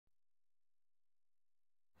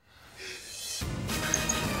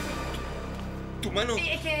¿Tu mano? Sí,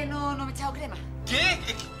 es que no me he echado crema. ¿Qué?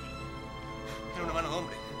 Era una mano de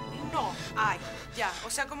hombre. No, ay, ya. O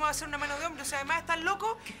sea, ¿cómo va a ser una mano de hombre? O sea, además estás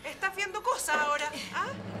loco, estás viendo cosas ahora. ¿Ah?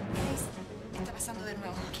 Está pasando de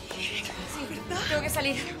nuevo. ¿Qué? Sí, ¿Verdad? tengo que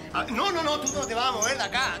salir. Ah, no, tú no te vas a mover de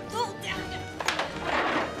acá. Tú,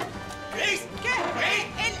 ¡Grace! ¿Qué?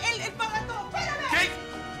 ¡Grace! Él paga todo. ¡Espérame! ¡Grace!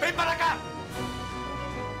 ¡Ven para acá!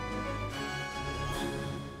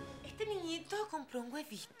 Este niñito compró un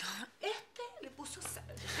huevito. Este le puso sal.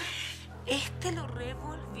 Este lo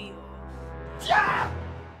revolvió. ¡Ya!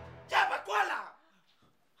 ¡Ya, Pascuala!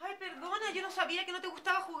 Ay, perdona, yo no sabía que no te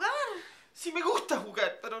gustaba jugar. Sí me gusta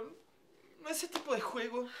jugar, pero no es ese tipo de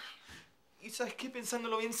juego. Y ¿sabes qué?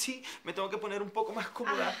 Pensándolo bien, sí, me tengo que poner un poco más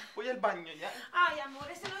cómoda. Voy al baño, ¿ya? Ay, amor,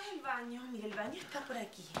 ese no es el baño. Mira, el baño está por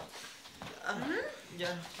aquí.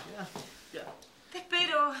 Ya. Te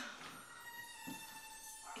espero.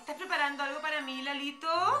 ¿Estás preparando algo para mí,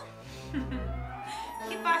 Lalito?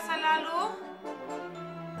 ¿Qué pasa, Lalo?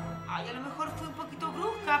 Ay, a lo mejor fui un poquito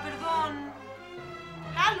brusca, perdón.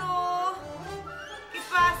 ¡Lalo! ¿Qué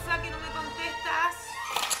pasa que no me contestas?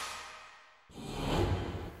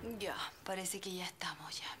 Ya, parece que ya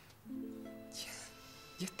estamos ya.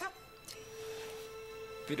 ¿Ya está?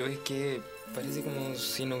 Pero es que parece como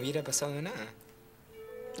si no hubiera pasado nada.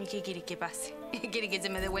 ¿Y qué quiere que pase? ¿Quiere que se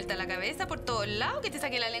me dé vuelta la cabeza por todos lados? ¿Que te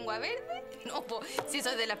saque la lengua verde? No, po, si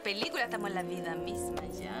eso es de las películas, estamos en la vida misma,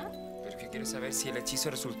 ¿ya? Pero es que quiero saber si el hechizo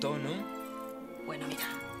resultó o no. Bueno, mira,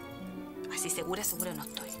 así segura no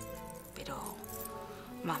estoy. Pero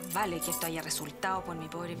más vale que esto haya resultado por mi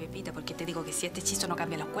pobre Pepita, porque te digo que si este hechizo no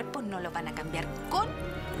cambia los cuerpos, no los van a cambiar con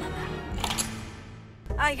nada.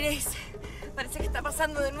 Ay, Grace, parece que está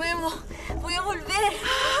pasando de nuevo. Voy a volver.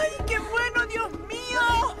 ¡Ay, qué bueno, Dios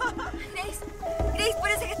mío! Grace,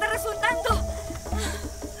 parece que está resultando.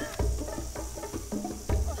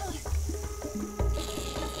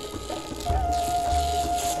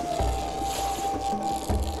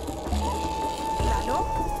 ¿Lalo?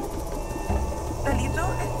 ¿Lalito?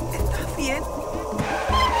 ¿Estás bien?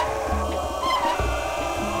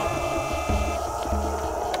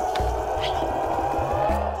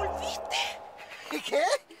 ¿Volviste? ¿Qué?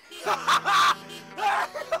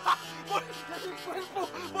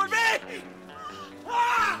 ¡Volví!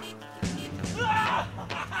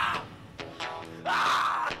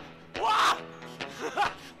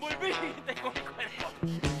 ¡Volví! Tengo mi cuerpo.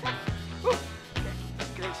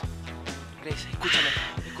 Grace,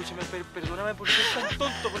 escúchame, perdóname por ser tan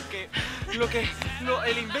tonto, porque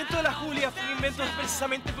el invento de la Julia fue un invento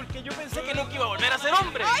precisamente porque yo pensé que nunca iba a volver a ser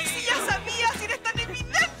hombre. ¡Ay, sí, ya sabía! ¡Si eres tan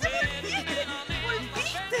evidente!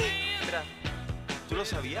 ¡Volviste! Espera, ¿tú lo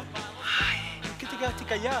sabías? Ay, ¿por qué te quedaste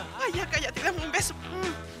callada? Ay, ya cállate, dame un beso.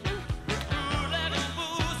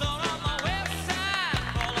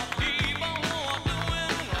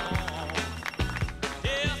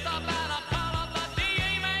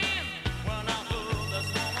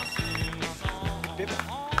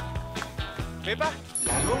 ¿Pepa?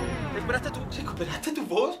 ¿Lalo? ¿Recuperaste tu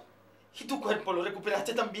voz? ¿Y tu cuerpo lo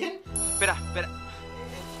recuperaste también? Espera.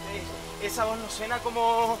 Esa voz no suena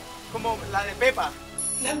como la de Pepa.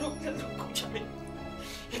 Lalo, escúchame.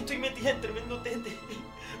 Estoy metida en tremendo tete.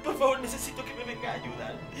 Por favor, necesito que me venga a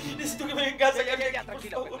ayudar. Necesito que me venga a sacar de aquí,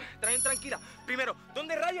 tranquila, por favor. tranquila. Primero,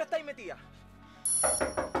 ¿dónde rayos estáis metida?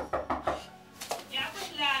 Ya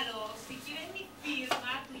pues, Lalo, si quieres mi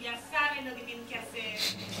firma, tú ya sabes lo que tienes que hacer.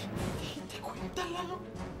 ¿Te cuenta, Lalo?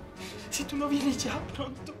 Si tú no vienes ya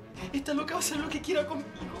pronto, esta loca va a hacer lo que quiera conmigo.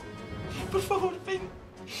 Por favor, ven.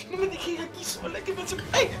 No me dejes aquí sola, que me hace...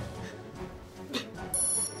 ¡Ay!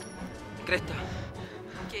 Cresta,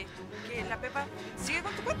 ¿Qué? ¿La Pepa sigue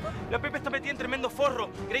con tu cuerpo? la Pepe está metida en tremendo forro.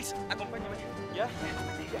 Grace, acompáñame. ¿Ya?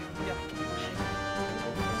 Ya.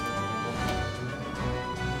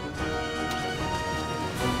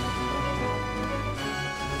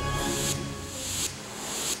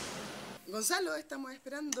 Gonzalo, estamos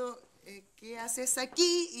esperando. ¿Qué haces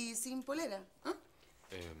aquí y sin polera? ¿Ah?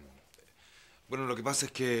 Bueno, lo que pasa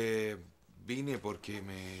es que vine porque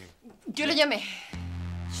Yo lo llamé.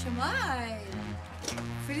 Shemael,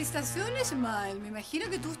 felicitaciones, Shemael. Me imagino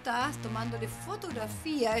que tú estás tomándole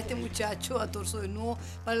fotografía a este muchacho a torso desnudo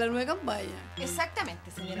para la nueva campaña. Exactamente,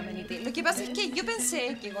 señora Benítez. Lo que pasa es que yo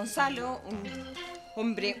pensé que Gonzalo, un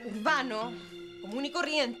hombre urbano, común y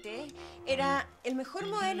corriente, era el mejor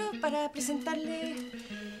modelo para presentarle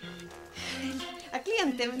al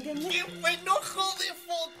cliente, ¿me entiendes? ¡Qué buen ojo de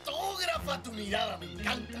fotógrafa! Tu mirada me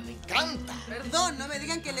encanta. Perdón, no me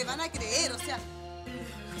digan que le van a creer. O sea,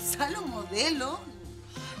 Gonzalo modelo.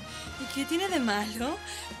 ¿Y qué tiene de malo?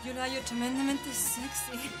 Yo lo hallo tremendamente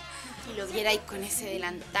sexy. Si lo vierais con ese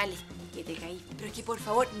delantal que te caí. Pero es que, por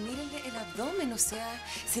favor, mírenle el abdomen, o sea,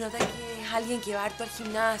 se nota que es alguien que va harto al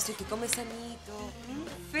gimnasio, que come sanito.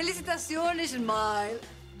 Felicitaciones, Smile.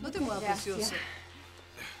 No te muevas, precioso.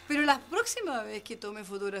 Pero la próxima vez que tome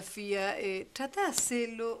fotografía, trata de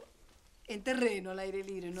hacerlo en terreno, al aire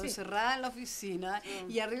libre, no encerrada en la oficina.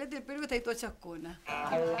 Y arréglate el pelo que está ahí toda chascona.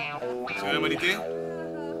 Señora Marité,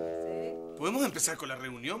 ¿podemos empezar con la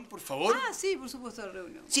reunión, por favor? Ah, sí, por supuesto, la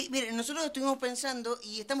reunión. Sí, mire, nosotros estuvimos pensando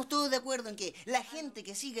y estamos todos de acuerdo en que la gente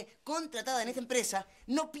que sigue contratada en esta empresa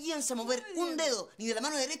no piensa mover un dedo, ni de la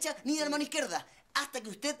mano derecha ni de la mano izquierda, hasta que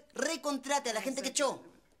usted recontrate a la gente que echó.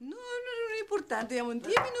 No es importante, digamos, en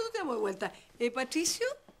 10 minutos te damos de vuelta. Patricio,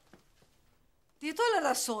 tienes toda la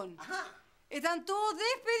razón. Ajá. Están todos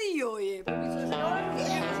despedidos, oye.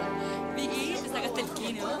 Vicky, te sacaste el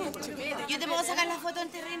kino. Yo te puedo sacar la foto en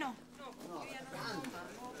terreno.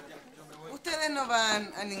 Ustedes no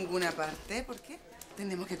van a ninguna parte, ¿por qué?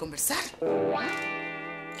 Tenemos que conversar. No,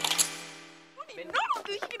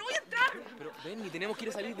 te dije que no voy a entrar. Pero, Benny, tenemos que ir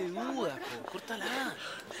a salir de dudas, po. Córtala.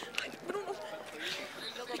 Ay, Bruno.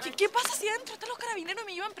 ¿Qué pasa si adentro están los carabineros y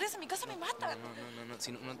me llevan presa? En mi casa me matan. No.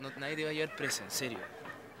 Si nadie te va a llevar presa, en serio.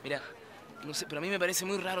 Mira, no sé, pero a mí me parece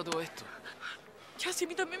muy raro todo esto. Ya, sí, a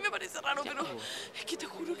mí también me parece raro, Ya, pero po. es que te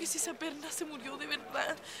juro que si esa perla se murió de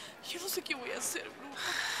verdad, yo no sé qué voy a hacer, Bruno.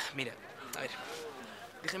 Mira, a ver,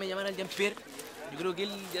 déjame llamar al Jean-Pierre. Yo creo que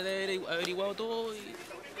él ya debe haber averiguado todo y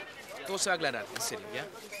todo se va a aclarar, en serio, ¿ya?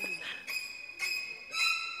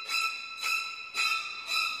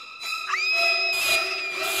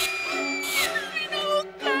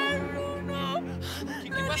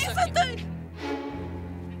 ¿Qué pasa?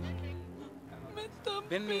 Me están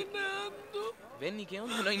Benny. penando. Benny, ¿qué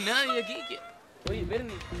onda? No hay nadie aquí. Oye,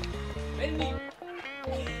 Benny. Benny.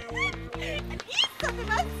 ¡Eso me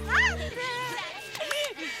pasaste!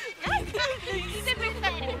 ¡Hiciste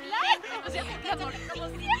espectacular! O sea, mi amor, como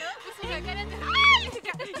si no puso una cara de... ¡Ay!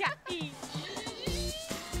 Ya, y...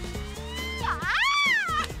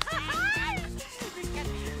 ¡Ay! Me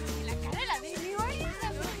encanta. La cara la de mi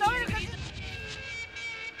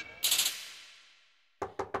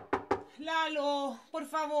Lalo, por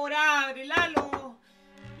favor, abre, Lalo.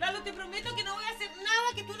 Lalo, te prometo que no voy a hacer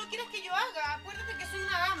nada que tú no quieras que yo haga. Acuérdate que soy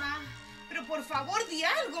una dama. Pero por favor, di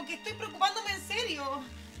algo, que estoy preocupándome en serio.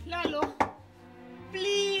 Lalo,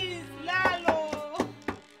 please, Lalo.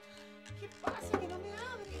 ¿Qué pasa? Que no me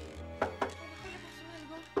abre. A lo mejor le pasó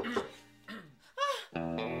algo.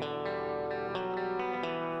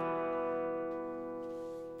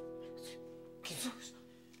 ¿Qué?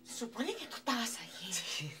 Se supone que tú estabas ahí.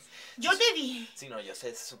 Sí. Yo te vi. Sí, no, yo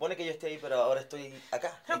sé. Se supone que yo esté ahí, pero ahora estoy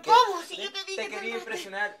acá. ¿Pero Es que cómo? Si yo te vi te que quería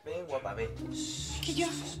impresionar. Ven, guapa, ven. ¿Qué yo?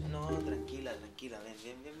 No, tranquila.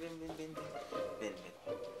 Ven.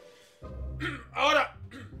 ¡Ahora!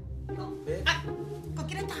 Ven. Ah, ¿con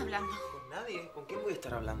quién estás hablando? Con nadie. ¿Con quién voy a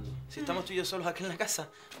estar hablando? Si estamos tú y yo solos acá en la casa.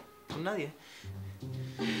 Con nadie.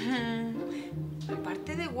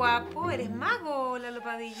 Aparte de guapo, eres mago, Lalo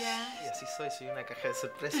Padilla. Y así soy una caja de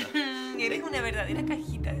sorpresa. Eres una verdadera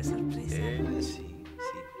cajita de sorpresa. Sí.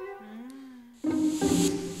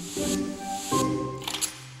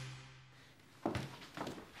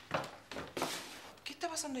 ¿Qué está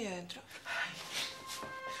pasando ahí adentro?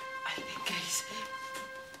 Ay, Grace,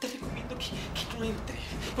 te recomiendo que no entres.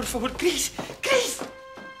 Por favor, Grace. Grace.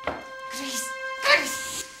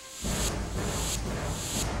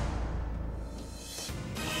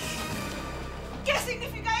 ¿Qué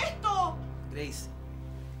significa esto? Grace,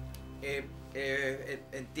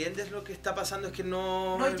 ¿entiendes lo que está pasando? Es que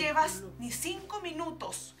no... No llevas ni 5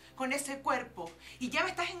 minutos con ese cuerpo y ya me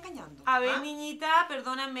estás engañando. A ver, niñita,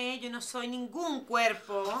 perdóname, yo no soy ningún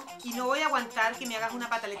cuerpo y no voy a aguantar que me hagas una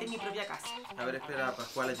pataleta en mi propia casa. A ver, espera,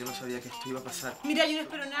 Pascuala, yo no sabía que esto iba a pasar. Mira, yo no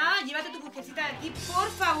espero nada, llévate tu mujercita de aquí, por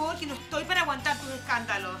favor, que no estoy para aguantar tus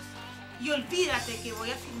escándalos. Y olvídate que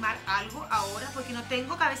voy a firmar algo ahora porque no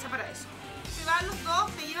tengo cabeza para eso. Se van los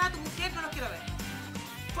dos, te llevas a tu mujer, no los quiero ver.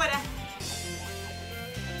 Fuera.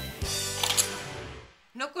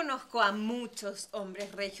 No conozco a muchos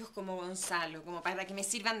hombres regios como Gonzalo, como para que me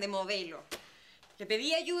sirvan de modelo. Le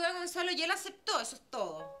pedí ayuda a Gonzalo y él aceptó, eso es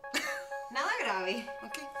todo. Nada grave.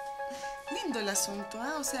 Ok. Lindo el asunto,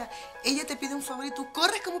 ¿ah? O sea, ella te pide un favor y tú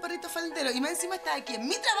corres como perrito faldero y más encima estás aquí en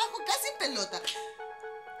mi trabajo casi en pelota.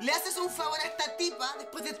 Le haces un favor a esta tipa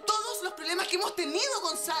después de todos los problemas que hemos tenido,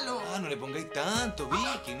 Gonzalo. Ah, no le pongáis tanto,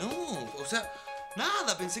 Vicky, no. O sea,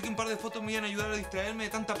 nada, pensé que un par de fotos me iban a ayudar a distraerme de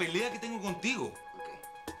tanta pelea que tengo contigo.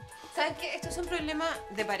 ¿Saben qué? Esto es un problema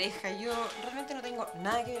de pareja. Yo realmente no tengo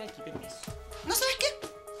nada que ver aquí, permiso. ¿No sabes qué?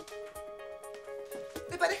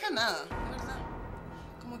 pareja nada, de verdad.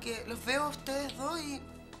 Como que los veo a ustedes dos y...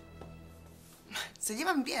 se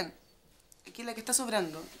llevan bien. Aquí la que está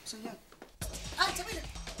sobrando soy yo. ¡Ah, Chapela!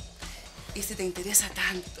 Y si te interesa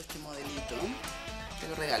tanto este modelito, te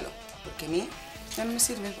lo regalo. Porque a mí ya no me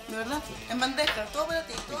sirve, de verdad. En bandeja, todo para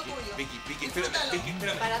ti, todo tuyo. Vicky,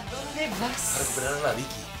 espérame. ¿Para dónde vas? A recuperar a la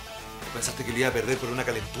Vicky. ¿Pensaste que le iba a perder por una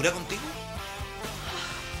calentura contigo?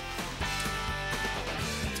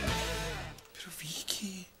 Pero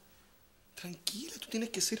Vicky, tranquila, tú tienes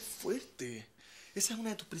que ser fuerte. Esa es una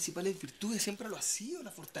de tus principales virtudes, siempre lo ha sido,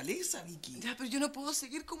 la fortaleza, Vicky. Ya, pero yo no puedo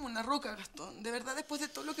seguir como una roca, Gastón. De verdad, después de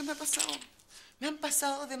todo lo que me ha pasado. Me han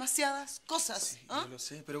pasado demasiadas cosas. Sí, yo lo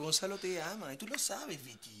sé, pero Gonzalo te ama y tú lo sabes,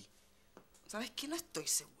 Vicky. ¿Sabes qué? No estoy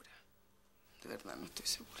segura. De verdad, no estoy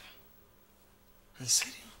segura. ¿En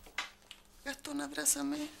serio? Gastón,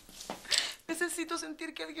 abrázame. Necesito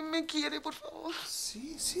sentir que alguien me quiere, por favor.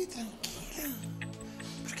 Sí, tranquila.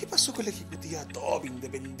 ¿Pero qué pasó con la ejecutiva top,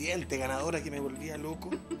 independiente, ganadora que me volvía loco?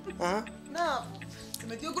 ¿Ah? No, se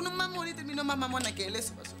metió con un mamón y terminó más mamona que él,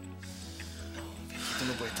 eso pasó. No, Vicky, tú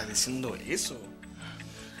no puedes estar diciendo eso.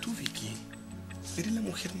 Tú, Vicky, eres la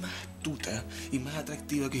mujer más astuta y más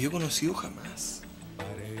atractiva que yo he conocido jamás.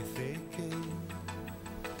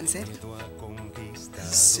 ¿En serio?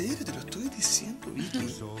 En serio, te lo estoy diciendo,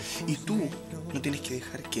 Vicky. Y tú no tienes que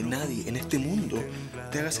dejar que nadie en este mundo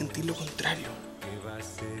te haga sentir lo contrario.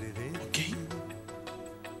 ¿Ok?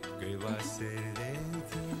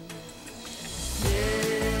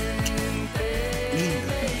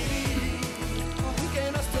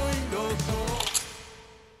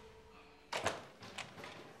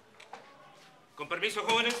 Con permiso,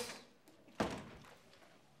 jóvenes.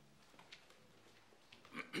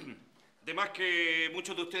 De más que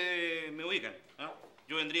muchos de ustedes me ubican. ¿Ah?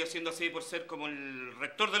 Yo vendría siendo así por ser como el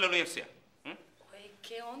rector de la universidad. Oye,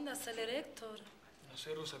 ¿qué onda, sale Héctor? No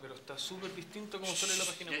sé, Rosa, pero está súper distinto como sale en la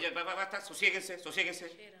página web. Ya, basta, sosiéguense.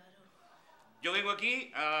 Qué raro. Yo vengo aquí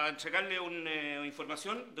a entregarle una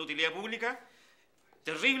información de utilidad pública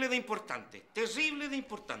terrible de importante.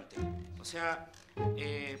 O sea,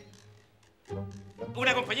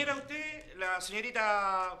 una compañera de usted, la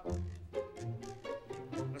señorita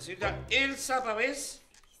Elsa Pavés.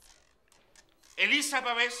 Elisa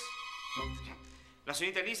Pavés. La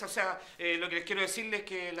señorita Elisa, o sea, lo que les quiero decirles es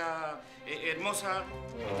que la hermosa,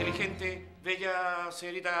 inteligente, bella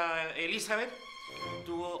señorita Elizabeth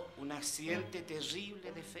tuvo un accidente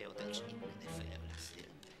terrible de feo, el accidente.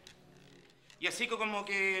 Y así como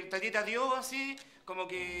que el tatita dio así, como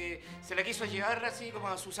que se la quiso llevar así como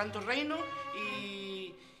a su santo reino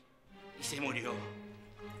y se murió.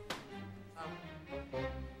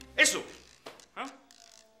 Eso. ¿Ah?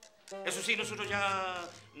 Eso sí, nosotros ya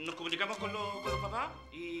nos comunicamos con los papás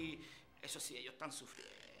y eso sí, ellos están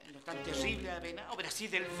sufriendo, están terribles, apenados, pero así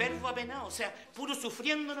del verbo apenado, o sea, puro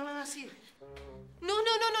sufriendo no van a decir. No,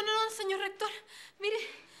 señor rector. Mire,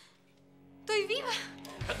 estoy viva.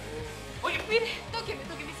 Oye, mire, tóqueme,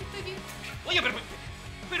 sí estoy viva. Oye,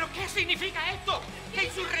 pero ¿qué significa esto? ¿Qué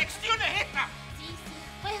insurrección es esta? Sí,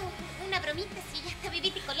 pues una bromita, si ya está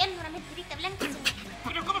vivita y coleando una mentirita blanca.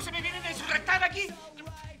 ¿Pero cómo se me vienen a insurrectar aquí?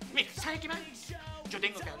 Mira, ¿sabe qué más? Yo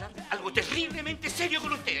tengo que hablar algo terriblemente serio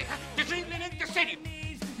con ustedes, ¿ah? Terriblemente serio.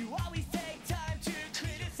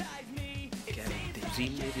 Qué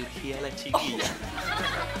terrible de urgida la chiquilla.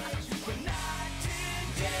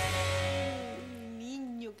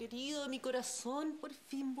 Niño querido de mi corazón, por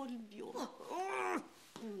fin volvió.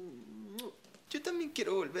 Yo también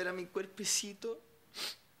quiero volver a mi cuerpecito.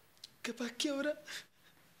 Capaz que ahora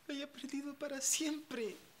lo haya perdido para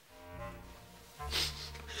siempre.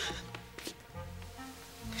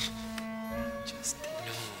 Justin.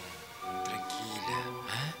 No, tranquila.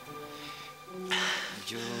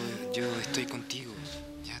 Yo estoy contigo.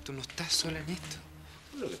 Ya, tú no estás sola en esto.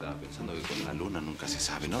 Lo que estaba pensando que con la luna nunca se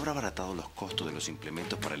sabe. ¿No habrá abaratado los costos de los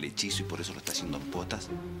implementos para el hechizo y por eso lo está haciendo en potas?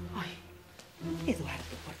 Ay,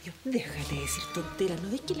 Eduardo, por Dios, déjate de decir tonteras. ¿No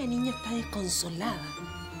ves que la niña está desconsolada?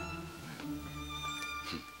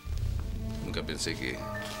 Nunca pensé que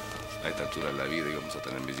a esta altura de la vida íbamos a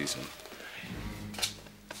tener mellizos.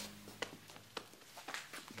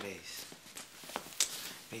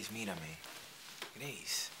 Grace, mírame.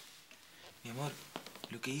 Grace. Mi amor,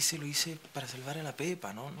 lo que hice lo hice para salvar a la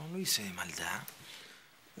Pepa, no lo hice de maldad.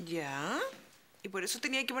 ¿Ya? ¿Y por eso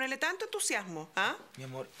tenía que ponerle tanto entusiasmo, ah? Mi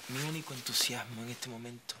amor, mi único entusiasmo en este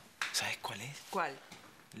momento, ¿sabes cuál es? ¿Cuál?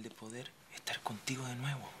 El de poder estar contigo de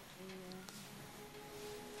nuevo.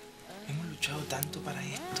 Hemos luchado tanto para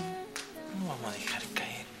esto. No vamos a dejar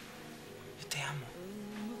caer. Yo te amo.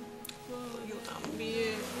 Yo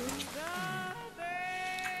también.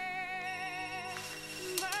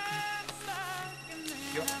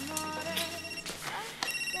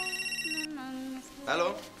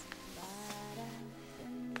 ¿Aló?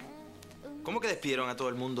 ¿Cómo que despidieron a todo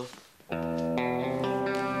el mundo?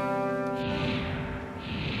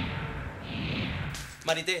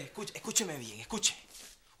 Marité, escúcheme bien, escuche.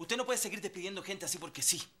 Usted no puede seguir despidiendo gente así porque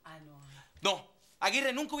sí. Ah, no. No,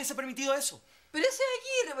 Aguirre nunca hubiese permitido eso. Pero ese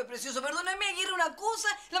Aguirre, pues, precioso, perdóname, Aguirre una cosa,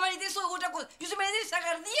 la Marité es otra cosa. Yo soy Marité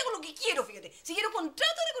Sagardía con lo que quiero, fíjate. Si quiero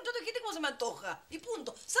contrato, le contrato a gente como se me antoja. Y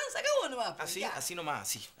punto. Se acabó nomás. Pues, Así, ya. así nomás,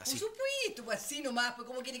 así. Por supuesto, pues así nomás, pues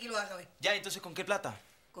 ¿cómo quiere que lo haga? Pues? Ya, entonces, ¿con qué plata?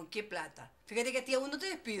 ¿Con qué plata? Fíjate que a ti aún no te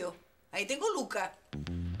despido. Ahí tengo lucas.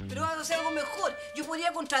 Pero vamos a hacer algo mejor. Yo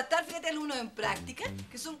podría contratar, fíjate, alumnos en práctica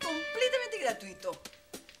que son completamente gratuitos.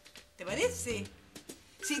 ¿Te parece?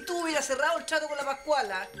 Si tú hubieras cerrado el trato con la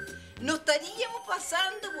Pascuala, no estaríamos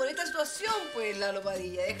pasando por esta situación, pues, Lalo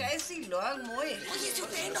Padilla. Deja de decirlo, algo es. Oye, si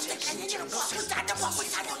ustedes no se callan, yo no puedo ocultar,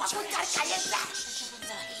 cállense.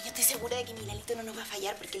 Yo estoy segura de que mi Lalito no nos va a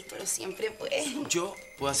fallar porque el toro siempre, pues... Yo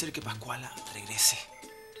puedo hacer que Pascuala regrese.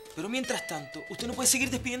 Pero mientras tanto, usted no puede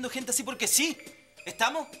seguir despidiendo gente así porque sí.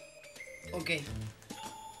 ¿Estamos? Ok.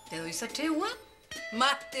 ¿Te doy esa tregua?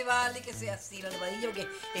 Más te vale que sea así, Lalo Padilla, porque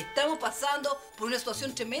estamos pasando por una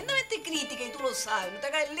situación tremendamente crítica y tú lo sabes. No te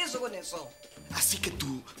hagas el leso con eso. Así que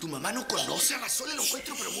tu mamá no conoce a la Sola, lo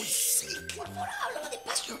encuentro pero muy seco. Por favor, háblame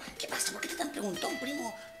despacio. ¿Qué pasa? ¿Por qué te tan preguntó un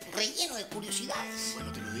primo relleno de curiosidades?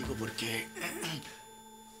 Bueno, te lo digo porque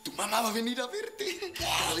tu mamá va a venir a verte.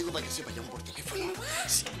 Te lo digo para que sepa, llamo por teléfono.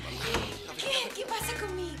 Sí, mamá. ¿Qué pasa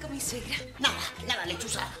con mi suegra? Nada,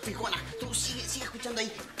 lechuza, fijona. Tú sigue escuchando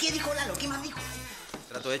ahí. ¿Qué dijo Lalo? ¿Qué más dijo?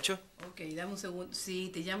 ¿Trato hecho? Ok, dame un segundo. Sí,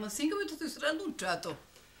 te llamo en 5 minutos, estoy cerrando un trato.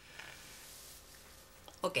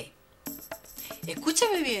 Ok.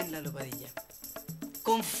 Escúchame bien, Lalo Padilla.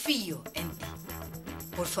 Confío en ti.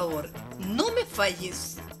 Por favor, no me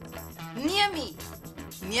falles. Ni a mí,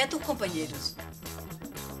 ni a tus compañeros.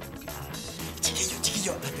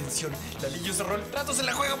 Chiquillo, atención. Lalillo cerró el trato, se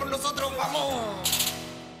la juega por nosotros. ¡Vamos!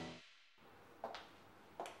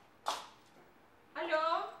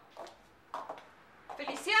 ¿Aló?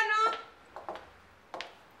 ¿Feliciano?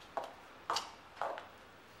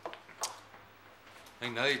 No hay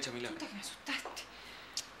nadie, Chamila. Puta que me asustaste.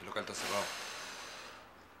 El local está cerrado.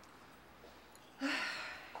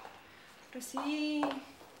 Recibí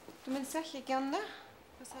tu mensaje. ¿Qué onda?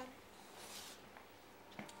 Pasar.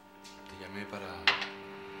 Te llamé para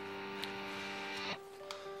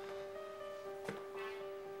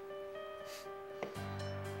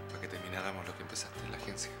que termináramos lo que empezaste en la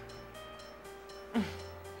agencia.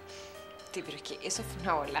 Sí, pero es que eso fue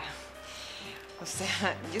una bola. O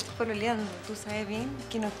sea, yo estoy pololeando. ¿Tú sabes bien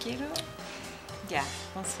que no quiero? Ya,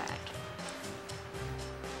 Gonzalo.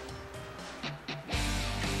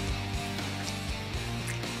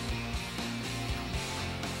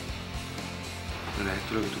 ¿No era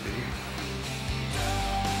esto lo que tú querías?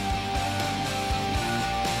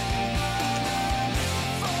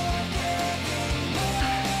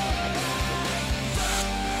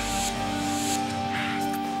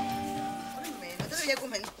 No te lo había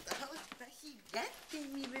comentado. Está gigante,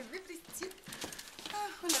 mi bebé precioso.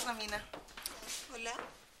 Hola, Ramina. Hola.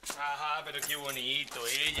 Ajá, pero qué bonito.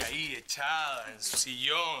 Ella ahí, echada en su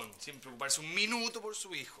sillón, sin preocuparse un minuto por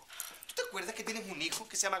su hijo. ¿Tú te acuerdas que tienes un hijo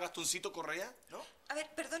que se llama Gastoncito Correa? ¿No? A ver,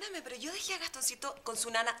 perdóname, pero yo dejé a Gastoncito con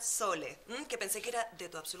su nana Sole, que pensé que era de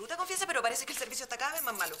tu absoluta confianza, pero parece que el servicio está cada vez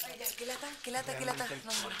más malo. Ay, ya, qué lata.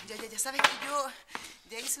 No, ya sabes que yo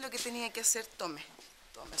ya hice lo que tenía que hacer. Tome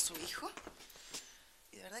a su hijo.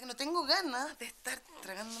 Y de verdad que no tengo ganas de estar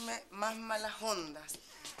tragándome más malas ondas.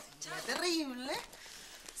 Ya terrible.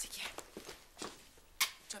 Así que,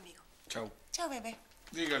 chao, amigo. Chao. Chao, bebé.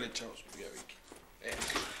 Dígale chao, su tía Vicky.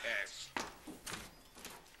 Eso.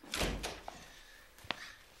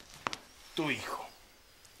 Tu hijo.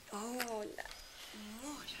 Hola,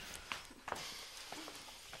 amor.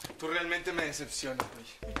 Tú realmente me decepcionas,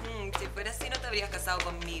 oye. Si fuera así, no te habrías casado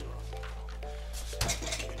conmigo.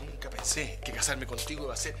 Yo nunca pensé que casarme contigo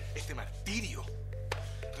iba a ser este martirio.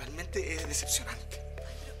 Realmente es decepcionante.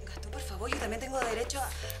 Pero, Gastón, por favor, yo también tengo derecho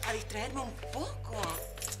a distraerme un poco.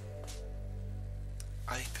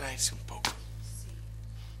 A distraerse un poco. Sí.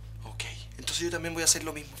 Ok, entonces yo también voy a hacer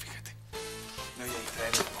lo mismo, fíjate. Me voy a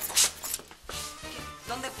distraer un poco.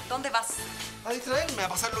 ¿Dónde vas? A distraerme, a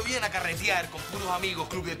pasarlo bien, a carretear con puros amigos,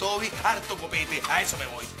 club de Toby, harto copete. A eso me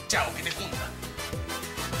voy. Chao, que te funda.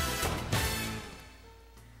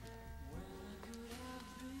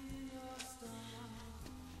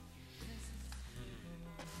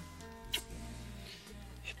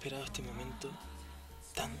 He esperado este momento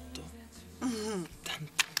tanto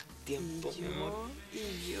tiempo, mi amor.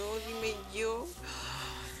 Y yo, dime yo,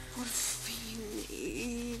 por fin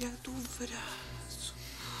ir a tu brazo.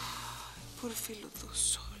 por fin los dos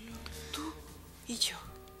solos. Tú y yo.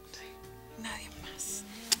 Nadie más.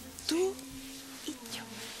 Tú y yo.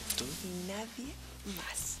 ¿Tú? Y nadie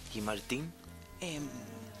más. ¿Y Martín?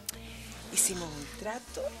 Hicimos un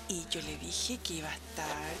trato y yo le dije que iba a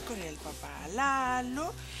estar con el papá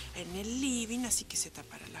Lalo en el living, así que se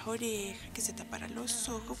tapara las orejas, que se tapara los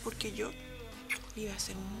ojos, porque yo le iba a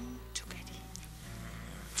hacer mucho cariño.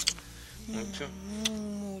 ¿Mucho?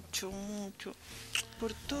 Mucho, mucho.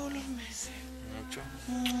 Por todos los meses. ¿Mucho?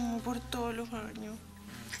 Por todos los años.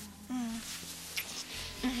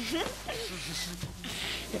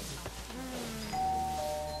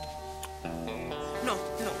 No,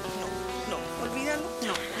 olvídalo.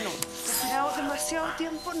 No. He esperado demasiado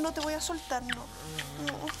tiempo, no te voy a soltar, no.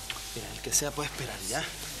 Mira, el que sea puede esperar, ¿ya?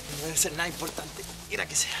 No debe ser nada importante. Mira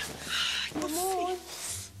que sea. Amor,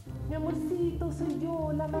 mi amorcito, soy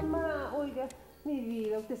yo, la mamá. Oiga, mi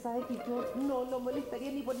vida, usted sabe que yo no lo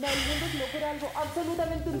molestaría ni por nada del mundo si no fuera algo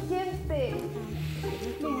absolutamente urgente.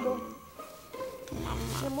 Lindo.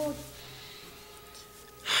 Mi amor.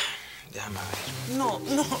 Déjame ver. No.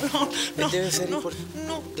 Debe ser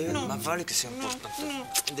importante. Más vale que sea importante.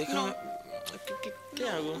 Déjame. ¿Qué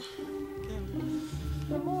hago?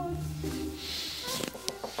 Mi amor.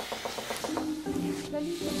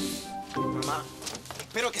 Mamá,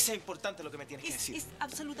 espero que sea importante lo que me tienes que decir. Es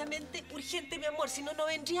absolutamente urgente, mi amor, si no, no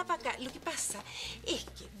vendría para acá. Lo que pasa es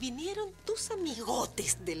que vinieron tus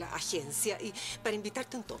amigotes de la agencia y para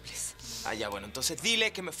invitarte a un topless. Ah, ya, bueno, entonces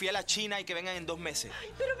dile que me fui a la China y que vengan en 2 meses.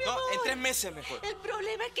 Ay, pero mi amor, en 3 meses mejor. El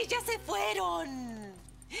problema es que ya se fueron.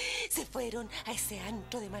 Se fueron a ese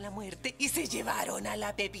antro de mala muerte y se llevaron a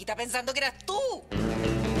la Pepita pensando que eras tú.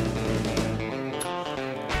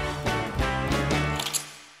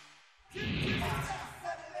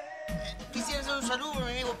 Quisiera hacer un saludo a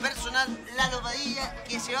mi amigo personal, Lalo Padilla,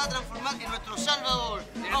 que se va a transformar en nuestro Salvador.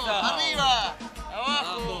 ¡Vamos, arriba!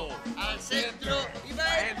 ¡Abajo! ¡Al centro y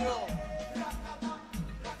para adentro!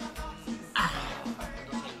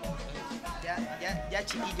 Ya,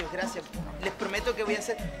 chiquillos, gracias. Les prometo que voy a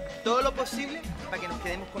hacer todo lo posible para que nos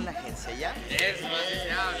quedemos con la agencia, ¿ya? Eso, así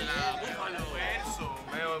se habla. Búfalo.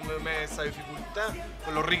 Esfuerzo. Me esa dificultad.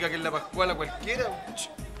 Con lo rica que es la pascuala cualquiera. Voy a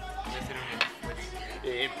hacer un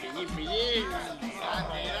esfuerzo. Pillín.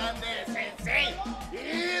 Grande, sensei.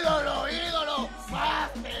 Ídolo.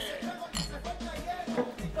 ¡Mate!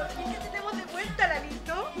 ¿Por qué tenemos de vuelta,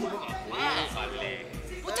 Lalito? Vale.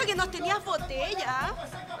 Pucha, que nos tenías botella.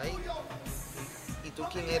 Ay. ¿Y tú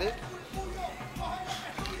quién eres?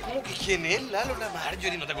 ¿Cómo que quién es? Lalo, la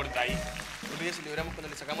Marjorie, ¿no te acordáis? El día celebramos cuando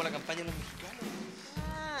le sacamos la campaña a los mexicanos.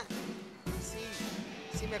 Ah,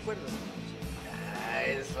 sí me acuerdo. Ah,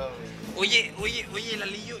 eso. Oye,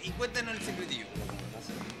 Lalillo, y cuéntanos el secretillo.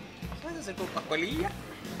 ¿Puedes hacer con pascualilla?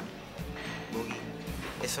 Boogie,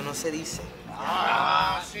 eso no se dice.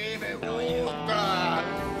 ¡Ah, sí me gusta!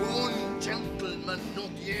 Un gentleman no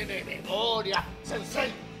tiene memoria.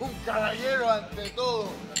 Sensei, un caballero ante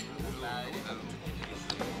todo.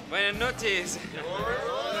 Buenas noches.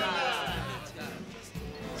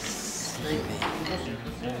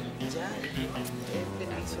 Ya,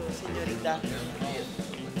 permiso, señorita.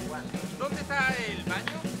 ¿Dónde está el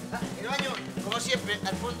baño? El baño, como siempre,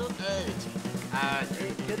 al fondo a la derecha. Ah,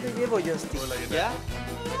 yo te llevo, Justin. Hola, ¿qué tal? ¿Ya?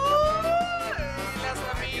 Las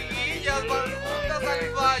amiguillas van juntas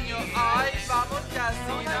al baño. Ay, vamos,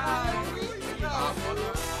 Yasina.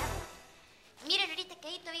 Mira, Lorita, que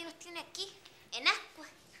ahí todavía nos tiene aquí, en ascuas.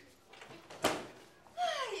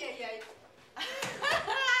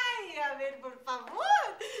 Ay, a ver, por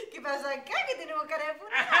favor. ¿Qué pasa acá? Que tenemos cara de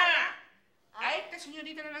puta. ¡Ajá! A esta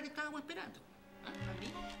señorita era la que estábamos esperando. ¿A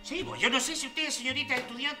mí? Sí, pues yo no sé si ustedes, señoritas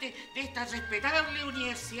estudiantes de esta respetable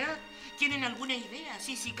universidad, tienen alguna idea,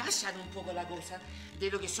 si casan un poco la cosa, de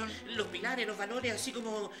lo que son los pilares, los valores, así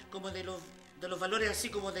como de los valores así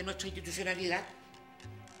como de nuestra institucionalidad.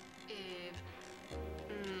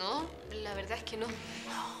 No, la verdad es que no.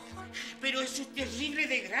 Pero eso es terrible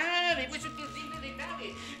de grave, pues eso es terrible de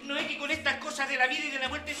grave. No es que con estas cosas de la vida y de la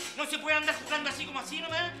muerte no se pueda andar jugando así como así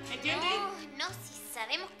nomás, ¿entiendes? No, sí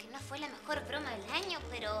sabemos que no fue la mejor broma del año,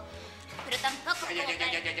 pero tampoco Ya. como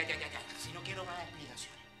para- Si no quiero más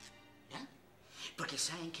explicaciones, ¿ya? Porque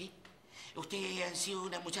 ¿saben qué? Ustedes han sido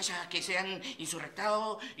unas muchachas que se han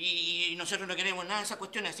insurrectado y nosotros no queremos nada de esas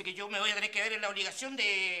cuestiones, así que yo me voy a tener que ver en la obligación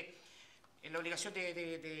de...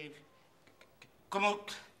 ¿Cómo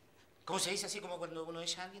se dice así como cuando uno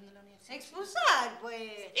echa a alguien de la universidad? Expulsar,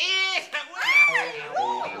 pues. ¡Esa,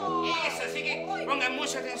 güey! Esa, así que pongan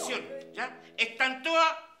mucha atención, ¿ya? Están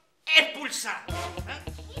todas expulsadas. ¿Ah?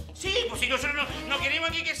 Sí, pues si nosotros no queremos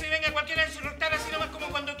aquí que se venga cualquiera a insurrectar así nomás como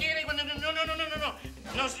cuando quiera y cuando...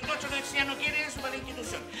 No. nuestra universidad no quiere eso para la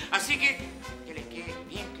institución. Así que les quede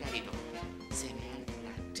bien clarito. Se me dan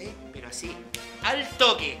las 3, pero así, al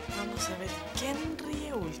toque. Vamos a ver quién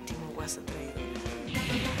ríe último, guasa traidor.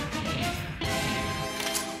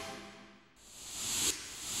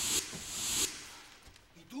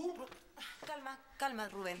 Calma,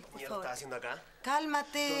 Rubén, por ¿Qué favor. estás haciendo acá?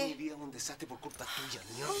 Cálmate. Toda mi vida es un desastre por culpa tuya,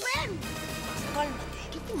 mierda. ¡Rubén!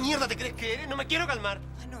 Cálmate. ¿Qué mierda te crees que eres? No me quiero calmar.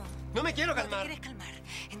 Ah, no. No me quiero ¿No calmar. te quieres calmar?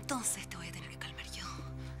 Entonces te voy a tener que calmar yo.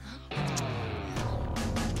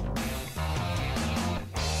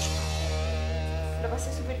 Lo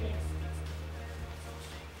pasé súper bien.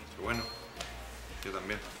 Pero bueno, yo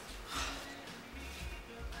también.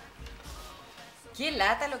 Qué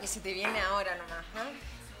lata lo que se te viene ahora nomás, ¿eh?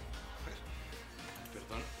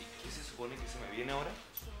 Perdón, ¿y qué se supone que se me viene ahora?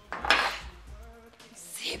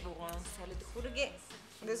 Sí, pues Gonzalo, te juro que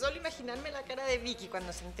de solo imaginarme la cara de Vicky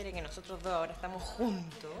cuando se entere que nosotros dos ahora estamos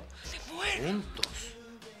juntos, se muere. ¿Juntos?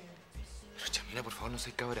 Pero Chamila, por favor, no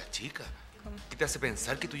seas cabra chica. ¿Qué te hace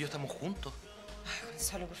pensar que tú y yo estamos juntos? Ay,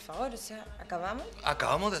 Gonzalo, por favor, o sea, ¿acabamos?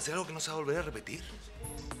 Acabamos de hacer algo que no se va a volver a repetir.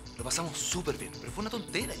 Lo pasamos súper bien, pero fue una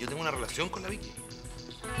tontera. Yo tengo una relación con la Vicky.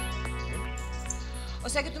 O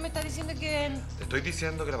sea que tú me estás diciendo que... Te estoy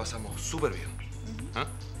diciendo que la pasamos súper bien. ¿Ah?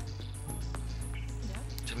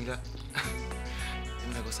 Chamila, dime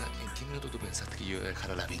una cosa. ¿En qué minuto tú pensaste que yo iba a dejar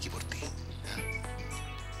a la Vicky por ti? ¿Ah?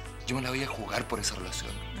 Yo me la voy a jugar por esa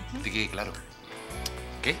relación. ¿Te quede claro?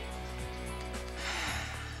 ¿Qué?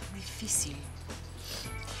 Difícil.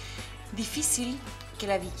 Difícil que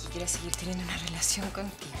la Vicky quiera seguir teniendo una relación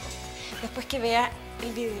contigo. Después que vea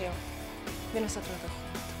el video de nosotros dos juntos.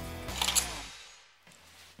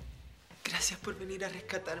 Gracias por venir a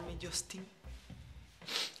rescatarme, Justin.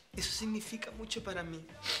 Eso significa mucho para mí.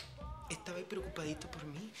 ¿Estabas preocupadito por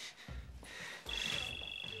mí?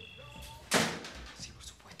 Sí, por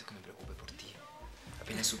supuesto que me preocupé por ti.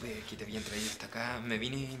 Apenas supe que te habían traído hasta acá, me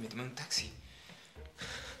vine y me tomé un taxi.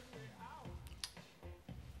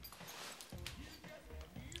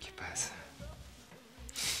 ¿Qué pasa?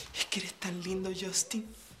 Es que eres tan lindo, Justin.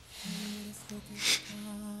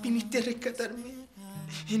 Viniste a rescatarme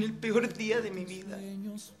en el peor día de mi vida.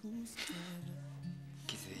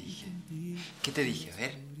 ¿Qué te dije? ¿Qué te dije? A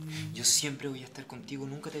ver, yo siempre voy a estar contigo,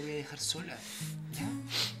 nunca te voy a dejar sola. ¿Ya?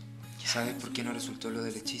 ¿Sabes por qué no resultó lo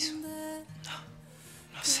del hechizo?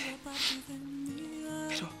 No sé.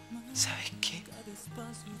 Pero, ¿sabes qué?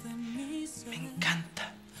 Me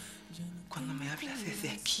encanta cuando me hablas desde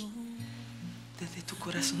aquí, desde tu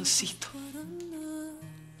corazoncito.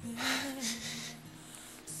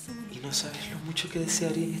 Y no sabes lo mucho que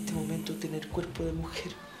desearía en este momento tener cuerpo de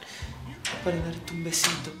mujer para darte un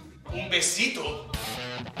besito. ¿Un besito?